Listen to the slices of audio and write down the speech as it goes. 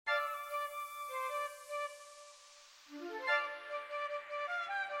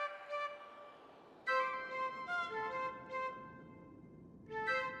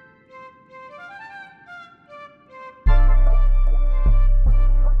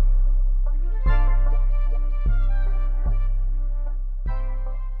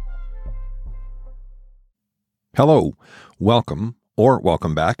Hello, welcome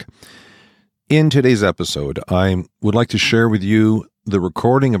back. In today's episode, I would like to share with you the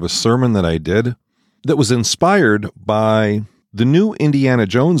recording of a sermon that I did that was inspired by the new Indiana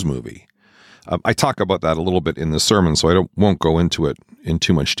Jones movie. I talk about that a little bit in the sermon, so I won't go into it in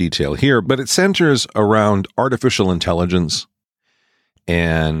too much detail here, but it centers around artificial intelligence,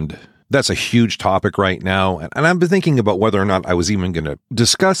 and that's a huge topic right now, and I've been thinking about whether or not I was even going to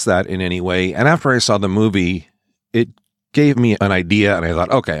discuss that in any way, and after I saw the movie, it gave me an idea, and I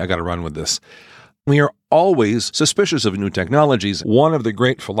thought, okay, I got to run with this. We are always suspicious of new technologies. One of the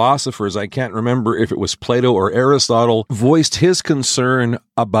great philosophers, I can't remember if it was Plato or Aristotle, voiced his concern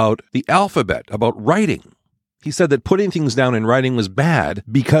about the alphabet, about writing. He said that putting things down in writing was bad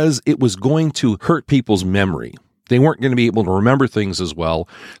because it was going to hurt people's memory. They weren't going to be able to remember things as well,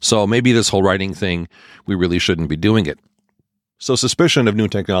 so maybe this whole writing thing, we really shouldn't be doing it. So suspicion of new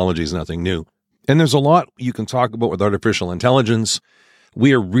technology is nothing new. And there's a lot you can talk about with artificial intelligence.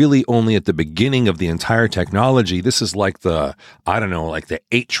 We are really only at the beginning of the entire technology. This is like the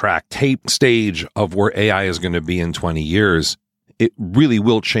 8-track tape stage of where AI is going to be in 20 years. It really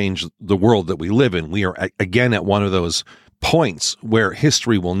will change the world that we live in. We are, again, at one of those points where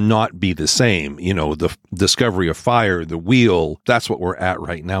history will not be the same. You know, the discovery of fire, the wheel, that's what we're at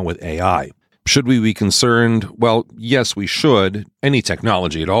right now with AI. Should we be concerned? Well, yes, we should. Any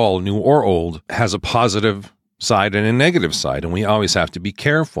technology at all, new or old, has a positive side and a negative side, and we always have to be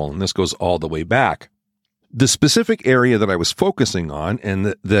careful, and this goes all the way back. The specific area that I was focusing on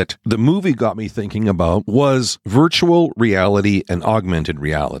and that the movie got me thinking about was virtual reality and augmented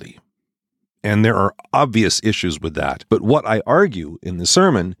reality. And there are obvious issues with that. But what I argue in the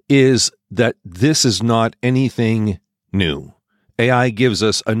sermon is that this is not anything new. AI gives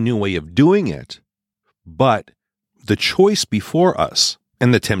us a new way of doing it, but the choice before us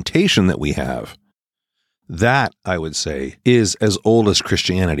and the temptation that we have, that, I would say, is as old as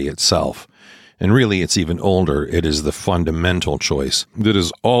Christianity itself. And really, it's even older. It is the fundamental choice that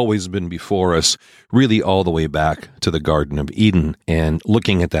has always been before us, really all the way back to the Garden of Eden, and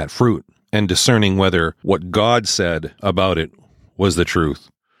looking at that fruit and discerning whether what God said about it was the truth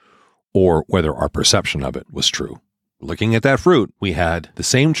or whether our perception of it was true. Looking at that fruit, we had the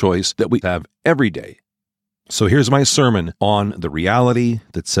same choice that we have every day. So here's my sermon on the reality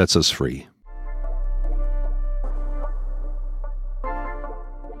that sets us free.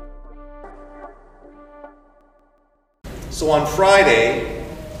 So on Friday,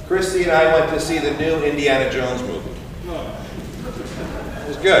 Christy and I went to see the new Indiana Jones movie. It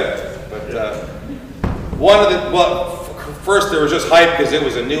was good, but first there was just hype because it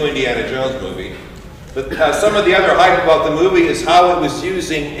was a new Indiana Jones movie. But some of the other hype about the movie is how it was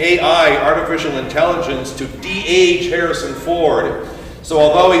using AI, artificial intelligence, to de-age Harrison Ford. So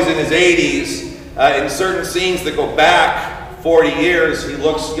although he's in his 80s, in certain scenes that go back 40 years, he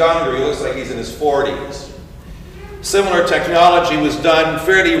looks younger. He looks like he's in his 40s. Similar technology was done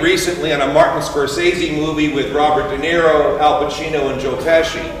fairly recently on a Martin Scorsese movie with Robert De Niro, Al Pacino, and Joe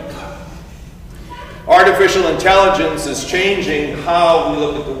Pesci. Artificial intelligence is changing how we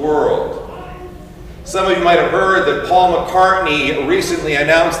look at the world. Some of you might have heard that Paul McCartney recently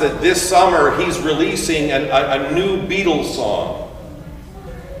announced that this summer he's releasing a new Beatles song.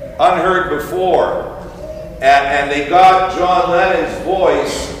 Unheard before. And they got John Lennon's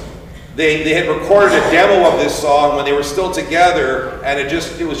voice. They had recorded a demo of this song when they were still together, and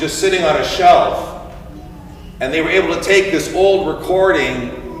it was just sitting on a shelf. And they were able to take this old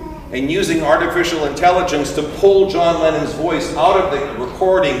recording and using artificial intelligence to pull John Lennon's voice out of the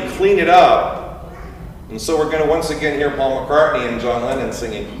recording, clean it up. And so we're going to once again hear Paul McCartney and John Lennon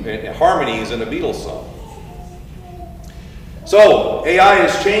singing harmonies in a Beatles song. So, AI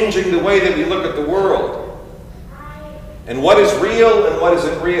is changing the way that we look at the world. And what is real and what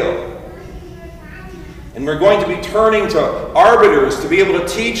isn't real. And we're going to be turning to arbiters to be able to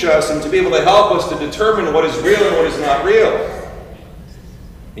teach us and to be able to help us to determine what is real and what is not real.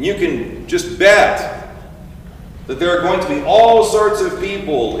 And you can just bet that there are going to be all sorts of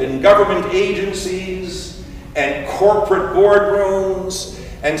people in government agencies and corporate boardrooms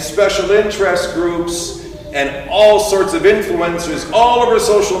and special interest groups and all sorts of influencers all over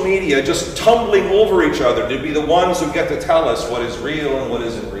social media just tumbling over each other to be the ones who get to tell us what is real and what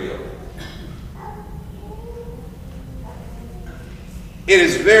isn't real. It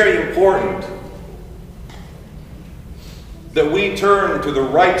is very important that we turn to the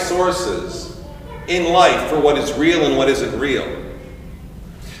right sources in life for what is real and what isn't real.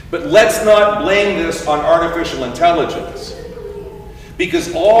 But let's not blame this on artificial intelligence,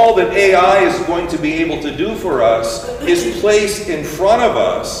 because all that AI is going to be able to do for us is place in front of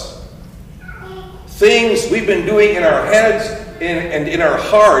us things we've been doing in our heads and in our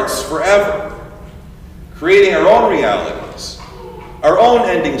hearts forever, creating our own realities, our own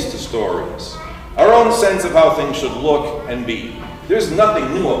endings to stories, our own sense of how things should look and be. There's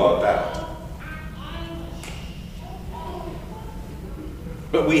nothing new about that.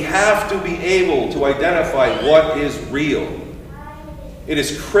 But we have to be able to identify what is real. It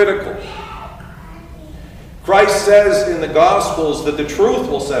is critical. Christ says in the Gospels that the truth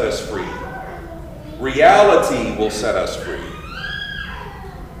will set us free. Reality will set us free.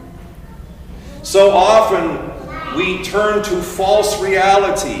 So often we turn to false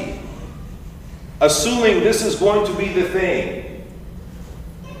reality, assuming this is going to be the thing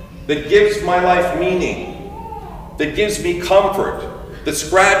that gives my life meaning, that gives me comfort, that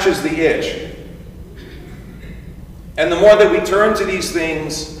scratches the itch. And the more that we turn to these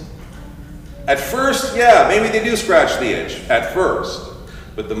things, at first, yeah, maybe they do scratch the itch at first.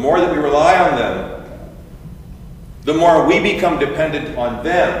 But the more that we rely on them, the more we become dependent on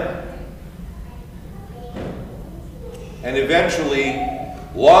them. And eventually,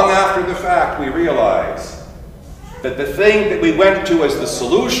 long after the fact, we realize that the thing that we went to as the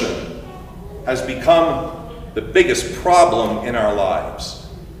solution has become the biggest problem in our lives.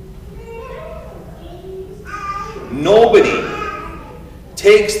 Nobody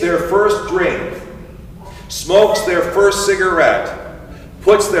takes their first drink, smokes their first cigarette,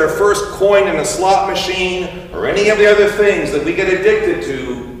 puts their first coin in a slot machine, or any of the other things that we get addicted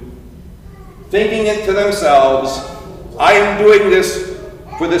to, thinking it to themselves, I am doing this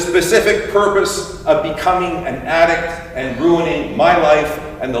for the specific purpose of becoming an addict and ruining my life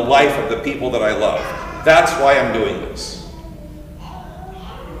and the life of the people that I love. That's why I'm doing this.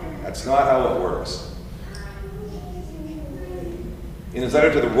 That's not how it works. In his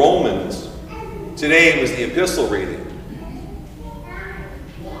letter to the Romans, today it was the epistle reading,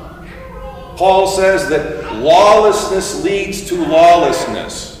 Paul says that lawlessness leads to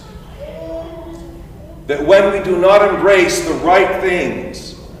lawlessness. That when we do not embrace the right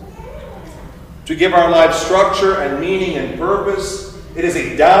things to give our lives structure and meaning and purpose, it is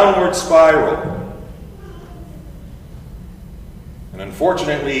a downward spiral. And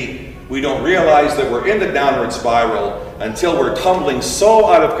unfortunately, we don't realize that we're in the downward spiral until we're tumbling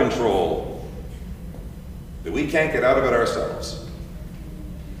so out of control that we can't get out of it ourselves.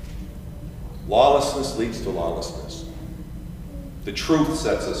 Lawlessness leads to lawlessness. The truth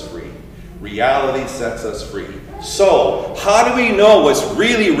sets us free. Reality sets us free. So, how do we know what's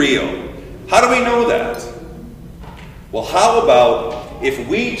really real? How do we know that? Well, how about if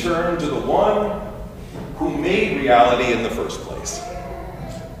we turn to the one who made reality in the first place?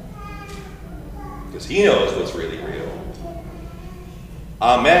 Because he knows what's really real.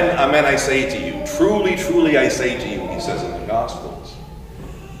 Amen, amen, I say to you. Truly, truly, I say to you, he says in the Gospels.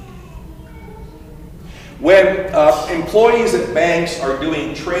 When employees at banks are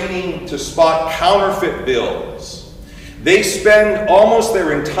doing training to spot counterfeit bills, they spend almost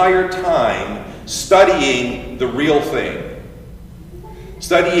their entire time studying the real thing,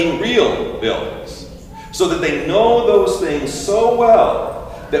 studying real bills, so that they know those things so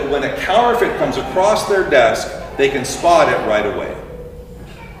well that when a counterfeit comes across their desk, they can spot it right away.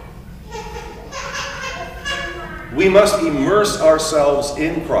 We must immerse ourselves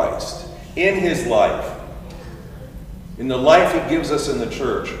in Christ, in his life, in the life he gives us in the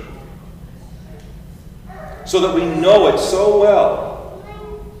church, so that we know it so well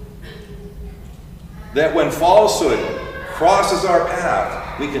that when falsehood crosses our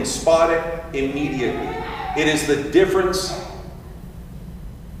path, we can spot it immediately. It is the difference.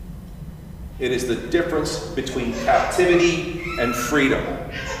 It is the difference between captivity and freedom.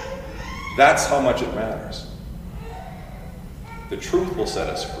 That's how much it matters. The truth will set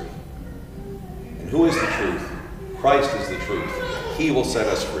us free. And who is the truth? Christ is the truth. He will set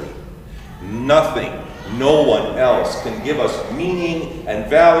us free. Nothing, no one else can give us meaning and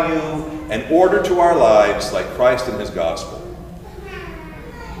value and order to our lives like Christ and his gospel.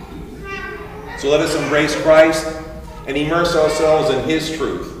 So let us embrace Christ and immerse ourselves in his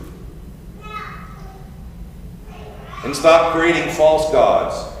truth. And stop creating false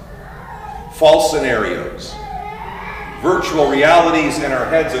gods, false scenarios, virtual realities in our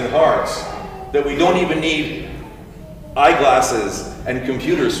heads and hearts that we don't even need eyeglasses and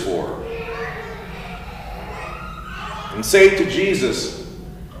computers for. And say to Jesus,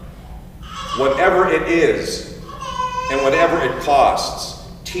 whatever it is and whatever it costs,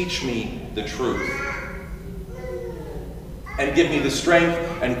 teach me the truth. And give me the strength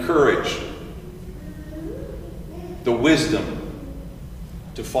and courage, the wisdom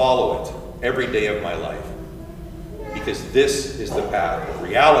to follow it every day of my life. Because this is the path of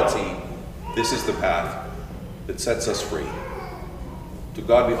reality This is the path that sets us free. To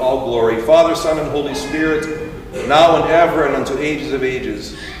God be all glory, Father, Son, and Holy Spirit, now and ever and unto ages of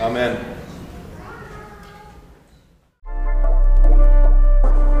ages. Amen.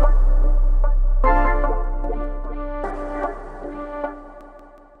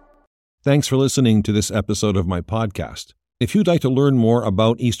 Thanks for listening to this episode of my podcast. If you'd like to learn more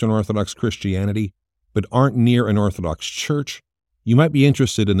about Eastern Orthodox Christianity, but aren't near an Orthodox church, you might be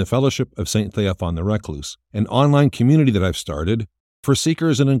interested in the Fellowship of St. Theophan the Recluse, an online community that I've started for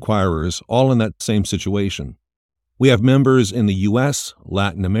seekers and inquirers all in that same situation. We have members in the U.S.,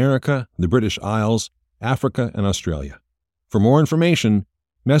 Latin America, the British Isles, Africa, and Australia. For more information,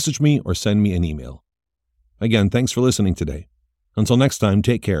 message me or send me an email. Again, thanks for listening today. Until next time,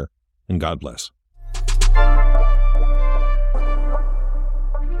 take care, and God bless.